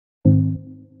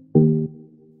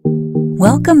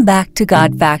Welcome back to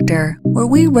God Factor, where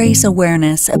we raise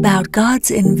awareness about God's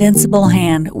invincible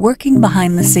hand working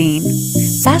behind the scene.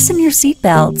 Fasten your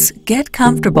seatbelts, get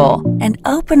comfortable, and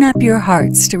open up your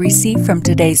hearts to receive from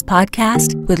today's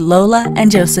podcast with Lola and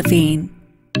Josephine.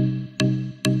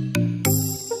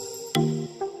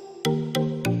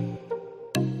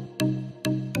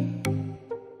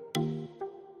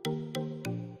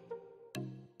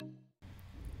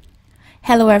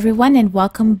 Hello everyone and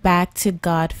welcome back to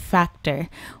God Factor.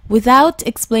 Without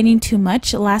explaining too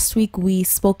much, last week we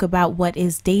spoke about what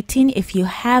is dating. If you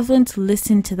haven't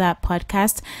listened to that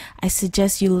podcast, I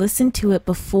suggest you listen to it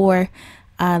before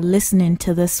listening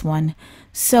to this one.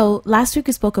 So last week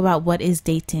we spoke about what is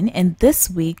dating, and this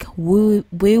week we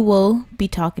will be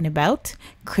talking about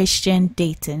Christian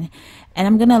dating. And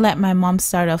I'm going to let my mom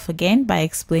start off again by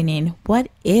explaining what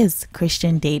is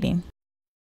Christian dating.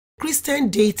 Christian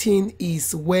dating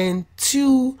is when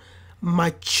two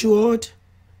matured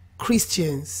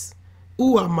Christians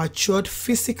who are matured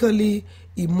physically,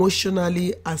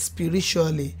 emotionally, and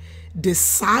spiritually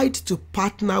decide to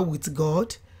partner with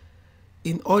God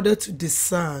in order to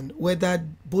discern whether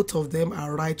both of them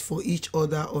are right for each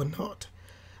other or not.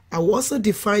 I will also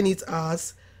define it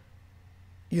as,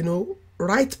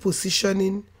 right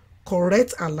positioning,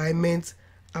 correct alignment,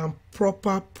 and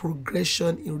proper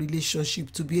progression in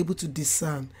relationship to be able to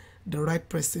discern the right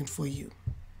person for you.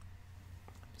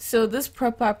 So this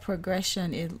proper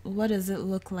progression, what does it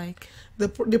look like? The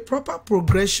proper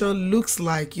progression looks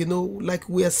like, like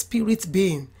we are spirit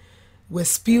being. We're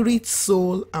spirit,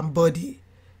 soul, and body.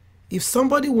 If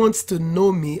somebody wants to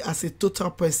know me as a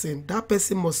total person, that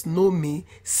person must know me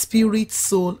spirit,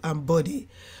 soul, and body.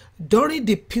 During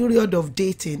the period of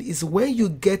dating is when you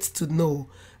get to know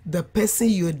the person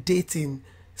you're dating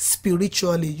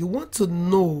spiritually. You want to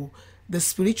know the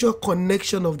spiritual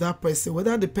connection of that person,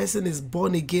 whether the person is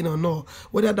born again or not,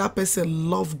 whether that person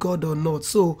loves God or not.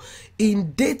 So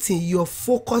in dating, you're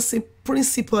focusing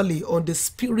principally on the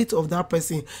spirit of that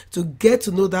person to get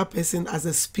to know that person as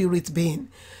a spirit being.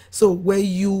 So when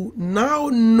you now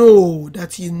know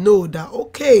that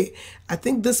okay, I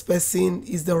think this person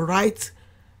is the right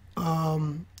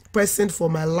person for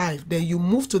my life, then you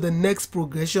move to the next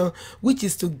progression, which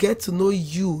is to get to know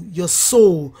you, your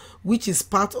soul, which is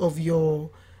part of your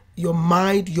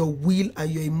mind, your will,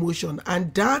 and your emotion.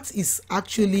 And that is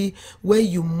actually where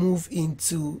you move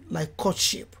into like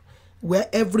courtship, where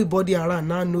everybody around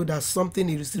now know that something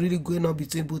is really going on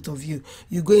between both of you.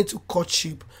 You go into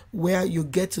courtship where you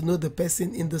get to know the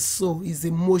person in the soul, his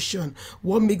emotion,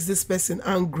 what makes this person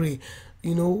angry.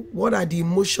 What are the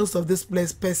emotions of this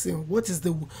person? What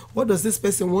does this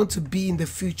person want to be in the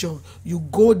future? You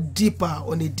go deeper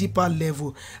on a deeper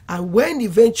level. And when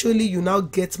eventually you now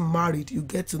get married, you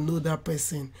get to know that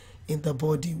person in the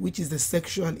body, which is the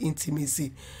sexual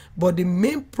intimacy. But the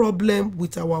main problem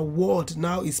with our world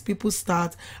now is people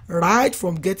start right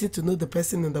from getting to know the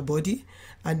person in the body,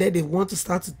 and then they want to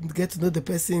start to get to know the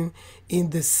person in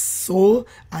the soul,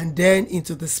 and then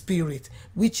into the spirit,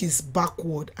 which is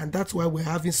backward. And that's why we're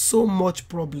having so much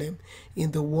problem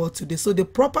in the world today. So the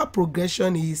proper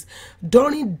progression is,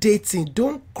 during dating,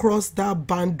 don't cross that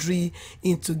boundary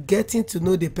into getting to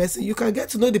know the person. You can get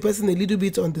to know the person a little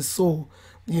bit on the soul,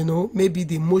 maybe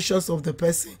the emotions of the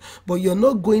person, but you're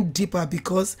not going deeper,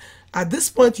 because at this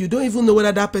point you don't even know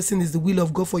whether that person is the will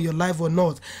of God for your life or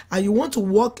not, and you want to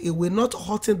walk away, not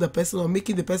hurting the person or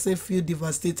making the person feel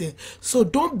devastated. So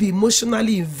don't be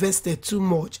emotionally invested too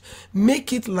much.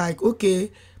 Make it like,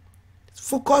 okay,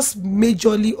 focus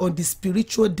majorly on the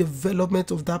spiritual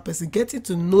development of that person, getting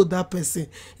to know that person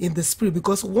in the spirit,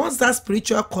 because once that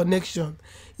spiritual connection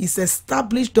is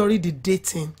established during the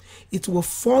dating, it will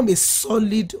form a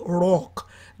solid rock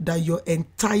that your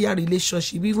entire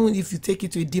relationship, even if you take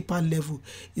it to a deeper level,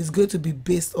 is going to be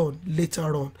based on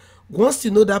later on. Once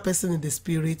you know that person in the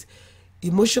spirit,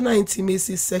 emotional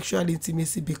intimacy, sexual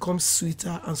intimacy becomes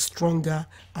sweeter and stronger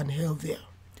and healthier.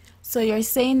 So you're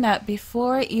saying that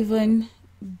before even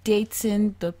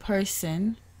dating the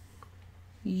person,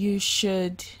 you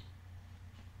should...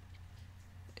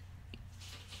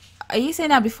 Are you saying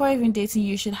that before even dating,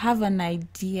 you should have an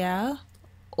idea,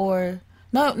 or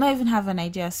not even have an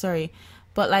idea, sorry,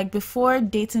 but like before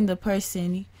dating the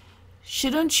person,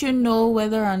 shouldn't you know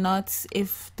whether or not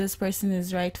if this person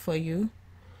is right for you?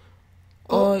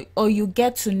 Or you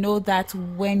get to know that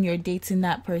when you're dating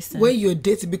that person? When you're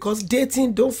dating, because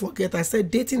dating, don't forget, I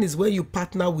said dating is where you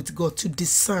partner with God to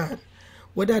discern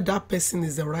whether that person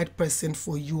is the right person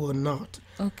for you or not.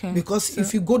 Okay. Because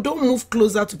if you don't move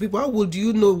closer to people, how would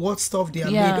you know what stuff they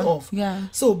are made of? Yeah.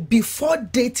 So before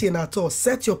dating at all,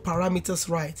 set your parameters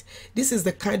right. This is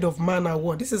the kind of man I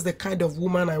want. This is the kind of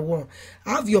woman I want.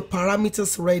 Have your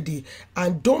parameters ready,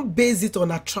 and don't base it on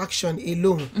attraction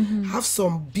alone. Have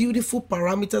some beautiful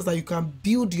parameters that you can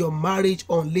build your marriage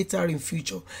on later in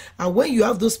future. And when you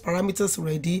have those parameters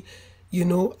ready,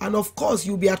 and of course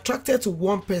you'll be attracted to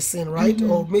one person, right?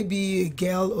 Or maybe a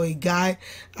girl or a guy,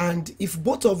 and if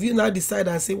both of you now decide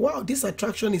and say, wow, this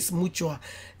attraction is mutual,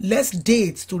 let's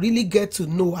date to really get to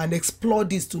know and explore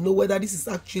this, to know whether this is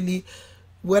actually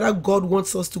whether God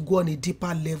wants us to go on a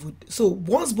deeper level. So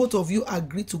once both of you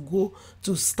agree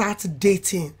to start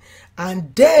dating,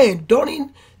 and then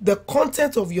during the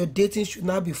content of your dating should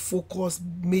now be focused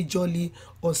majorly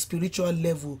on spiritual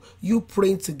level. You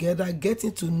praying together,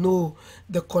 getting to know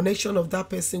the connection of that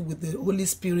person with the Holy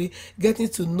Spirit, getting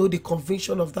to know the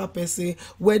conviction of that person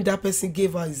when that person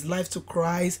gave his life to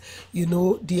Christ.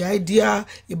 The idea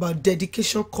about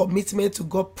dedication, commitment to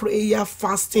God, prayer,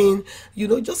 fasting.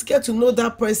 Just get to know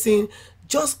that person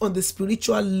just on the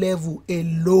spiritual level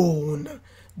alone.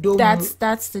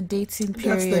 That's the dating period.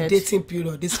 That's the dating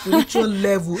period. The spiritual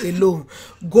level alone.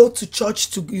 Go to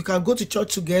church. You can go to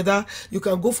church together. You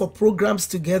can go for programs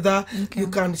together. Okay. You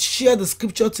can share the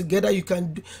scripture together. You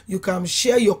can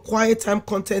share your quiet time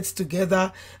content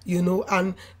together.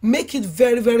 And make it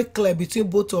very, very clear between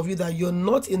both of you that you're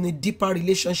not in a deeper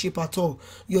relationship at all.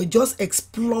 You're just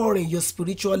exploring your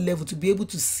spiritual level to be able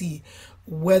to see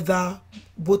whether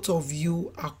both of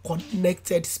you are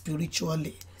connected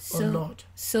spiritually or not.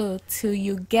 So till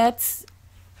you get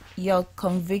your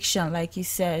conviction, like you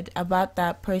said, about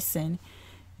that person,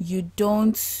 you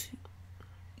get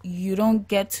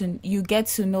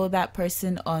to know that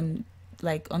person on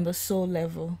the soul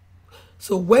level.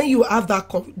 So when you have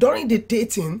that during the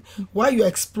dating, while you're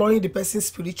exploring the person's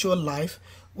spiritual life,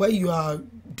 while you are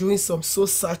doing some soul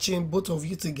searching, both of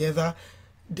you together,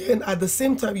 then at the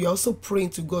same time, you're also praying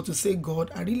to God to say,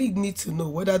 God, I really need to know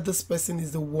whether this person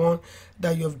is the one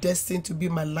that you have destined to be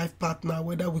my life partner,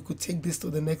 whether we could take this to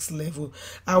the next level.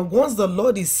 And once the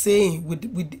Lord is saying,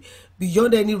 with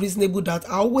beyond any reasonable doubt,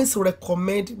 I always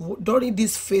recommend during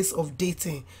this phase of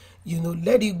dating,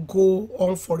 let it go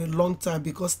on for a long time,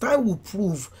 because time will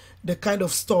prove the kind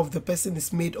of stuff the person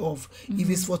is made of. If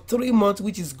it's for 3 months,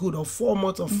 which is good, or 4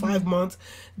 months or 5 months,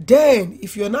 then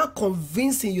if you're not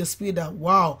convinced in your spirit that,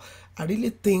 wow, I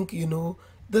really think,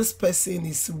 this person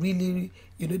is really,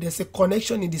 there's a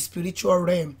connection in the spiritual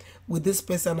realm with this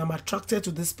person, I'm attracted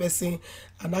to this person,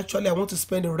 and actually I want to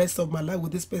spend the rest of my life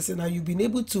with this person, and you've been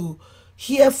able to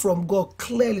hear from God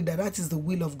clearly that is the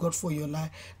will of God for your life,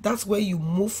 that's where you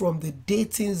move from the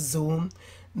dating zone.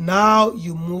 Now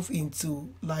you move into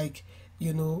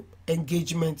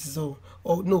engagement zone,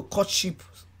 or no, courtship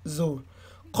zone.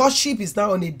 Courtship is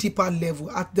now on a deeper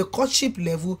level. At the courtship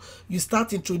level, you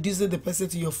start introducing the person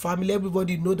to your family.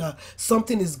 Everybody know that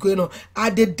something is going on.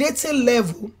 At the dating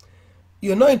level,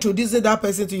 you're not introducing that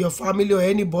person to your family or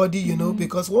anybody,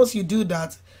 because once you do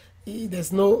that,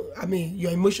 there's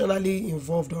you're emotionally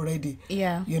involved already.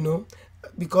 Yeah.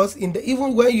 Because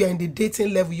even when you're in the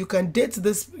dating level, you can date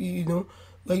this,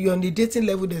 when you're on the dating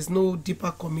level, there's no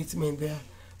deeper commitment there.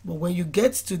 But when you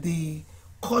get to the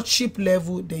courtship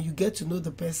level, then you get to know the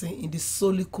person in the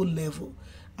soulical level.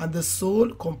 And the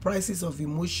soul comprises of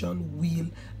emotion,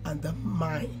 will, and the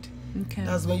mind. Okay.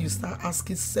 That's when you start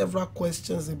asking several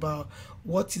questions about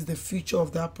what is the future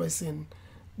of that person.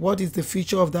 What is the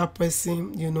future of that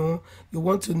person? You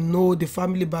want to know the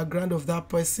family background of that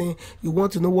person. You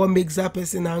want to know what makes that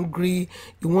person angry.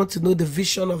 You want to know the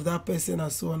vision of that person,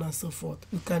 and so on and so forth.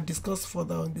 We can discuss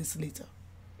further on this later.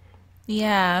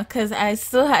 Yeah, because I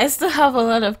still have a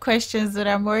lot of questions, but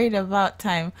I'm worried about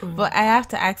time. But I have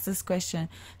to ask this question.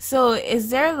 So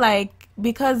is there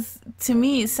because to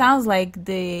me it sounds like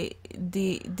the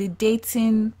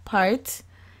dating part,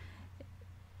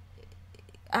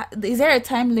 is there a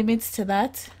time limit to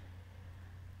that?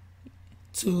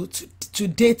 To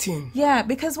dating? Yeah,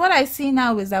 because what I see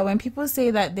now is that when people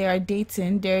say that they are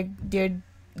dating, they're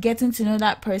getting to know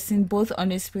that person both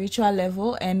on a spiritual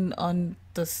level and on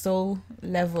the soul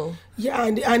level. Yeah,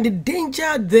 and the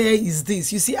danger there is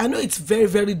this. You see, I know it's very,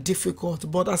 very difficult,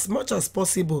 but as much as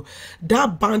possible,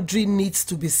 that boundary needs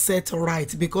to be set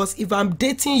right, because if I'm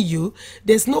dating you,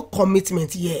 there's no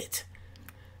commitment yet.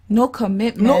 No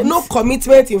commitment? No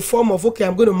commitment in form of, okay,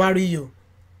 I'm going to marry you.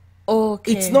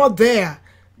 Okay. It's not there,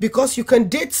 because you can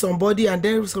date somebody and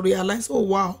then realize, oh,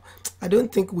 wow, I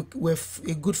don't think we're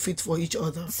a good fit for each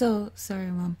other. So, sorry,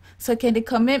 Mom. So can the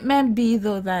commitment be,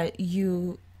 though, that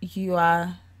you you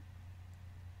are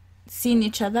seeing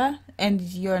each other and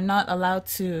you're not allowed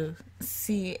to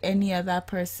see any other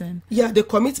person. Yeah, the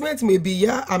commitment may be,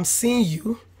 yeah, I'm seeing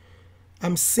you, I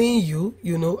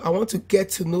want to get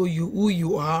to know you, who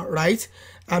you are, right?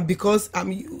 And because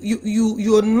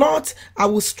you're not, I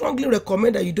would strongly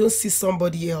recommend that you don't see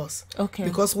somebody else. Okay.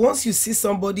 Because once you see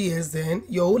somebody else, then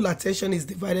your whole attention is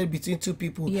divided between two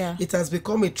people. Yeah. It has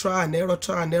become a trial and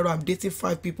error. I'm dating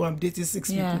 5 people, I'm dating 6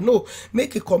 Yeah. people. No,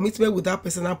 make a commitment with that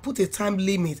person and put a time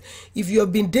limit. If you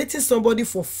have been dating somebody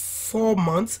for 4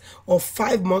 months or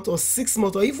 5 months or 6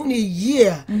 months or even a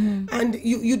year, and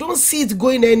you don't see it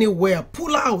going anywhere,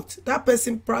 pull out. That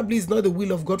person probably is not the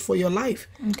will of God for your life.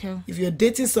 Okay. If you're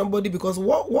dating somebody, because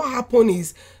what happened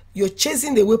is you're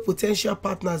chasing away potential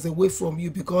partners away from you,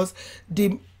 because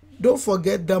don't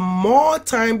forget, the more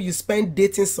time you spend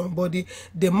dating somebody,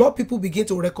 the more people begin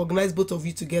to recognize both of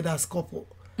you together as couple,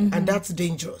 and that's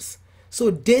dangerous. So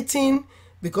dating,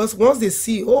 because once they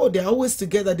see, oh, they're always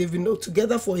together, they've been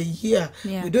together for a year,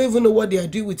 Yeah. we don't even know what they are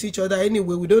doing with each other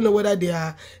anyway. We don't know whether they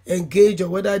are engaged or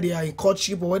whether they are in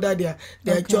courtship or whether they are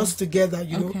Okay. just together,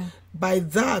 you know. Okay. By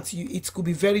that, it could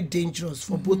be very dangerous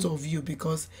for both of you,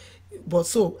 because, but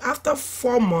so after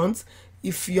 4 months,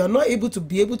 if you're not able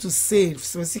to say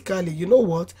specifically, you know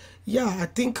what, yeah, I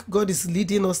think God is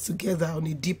leading us together on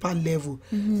a deeper level,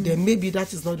 then maybe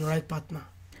that is not the right partner.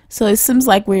 So it seems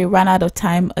like we ran out of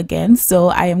time again. So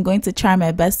I am going to try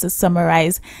my best to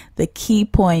summarize the key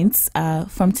points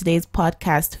from today's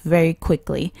podcast very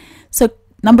quickly. So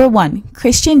number 1,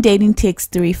 Christian dating takes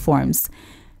 3 forms: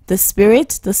 the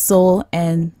spirit, the soul,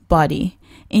 and body.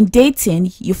 In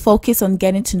dating, you focus on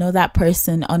getting to know that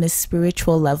person on a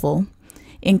spiritual level.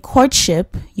 In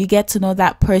courtship, you get to know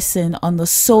that person on the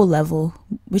soul level,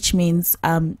 which means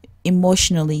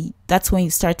emotionally. That's when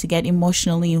you start to get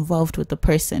emotionally involved with the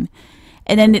person.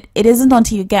 And then it isn't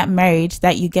until you get married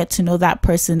that you get to know that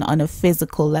person on a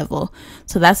physical level.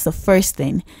 So that's the first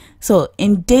thing. So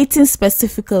in dating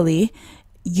specifically,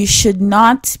 you should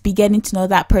not be getting to know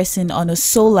that person on a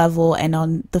soul level and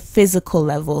on the physical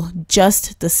level,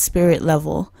 just the spirit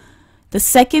level. The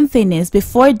second thing is,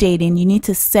 before dating, you need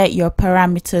to set your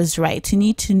parameters right. You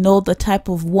need to know the type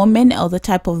of woman or the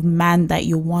type of man that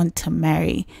you want to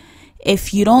marry.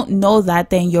 If you don't know that,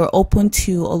 then you're open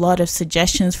to a lot of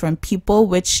suggestions from people,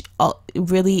 which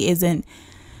really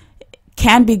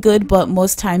can be good, but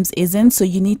most times isn't. So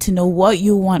you need to know what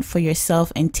you want for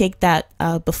yourself and take that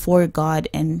before God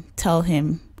and tell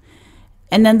him.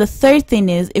 And then the third thing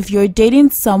is, if you're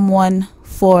dating someone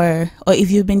or if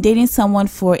you've been dating someone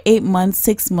for 8 months,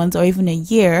 6 months, or even a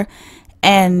year,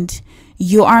 and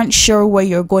you aren't sure where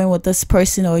you're going with this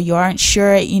person, or you aren't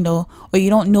sure, or you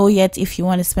don't know yet if you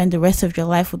want to spend the rest of your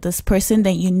life with this person,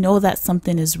 then you know that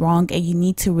something is wrong and you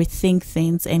need to rethink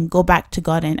things and go back to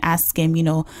God and ask him,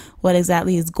 what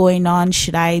exactly is going on?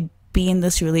 Should I be in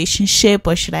this relationship,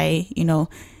 or should I,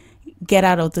 get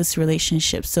out of this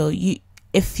relationship? So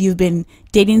if you've been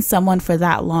dating someone for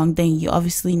that long, then you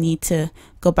obviously need to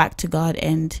go back to God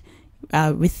and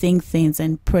rethink things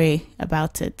and pray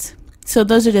about it. So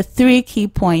those are the 3 key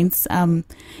points. And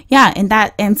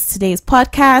that ends today's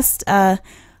podcast.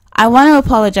 I want to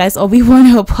apologize, or we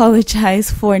want to apologize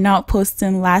for not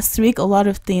posting last week. A lot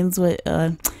of things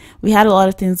we had a lot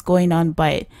of things going on,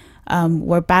 but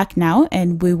we're back now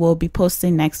and we will be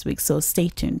posting next week. So stay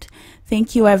tuned.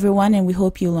 Thank you, everyone, and we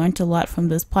hope you learned a lot from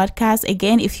this podcast.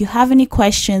 Again, if you have any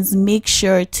questions, make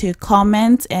sure to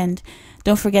comment, and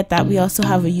don't forget that we also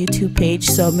have a YouTube page.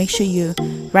 So make sure you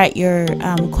write your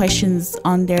questions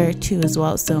on there too as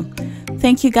well. So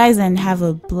thank you guys, and have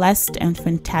a blessed and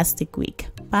fantastic week.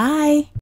 Bye.